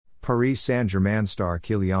Paris Saint-Germain star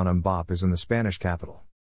Kylian Mbappe is in the Spanish capital.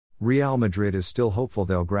 Real Madrid is still hopeful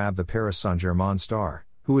they'll grab the Paris Saint-Germain star,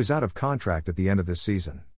 who is out of contract at the end of this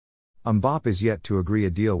season. Mbappe is yet to agree a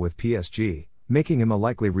deal with PSG, making him a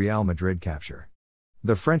likely Real Madrid capture.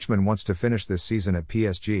 The Frenchman wants to finish this season at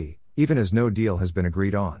PSG, even as no deal has been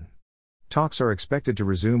agreed on. Talks are expected to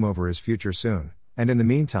resume over his future soon, and in the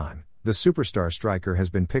meantime, the superstar striker has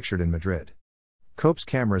been pictured in Madrid. Cope's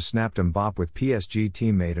cameras snapped Mbappe with PSG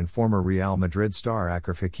teammate and former Real Madrid star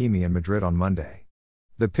Achraf Hakimi in Madrid on Monday.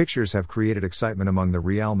 The pictures have created excitement among the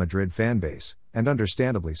Real Madrid fanbase, and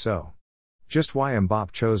understandably so. Just why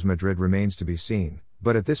Mbappe chose Madrid remains to be seen,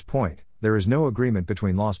 but at this point, there is no agreement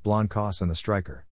between Los Blancos and the striker.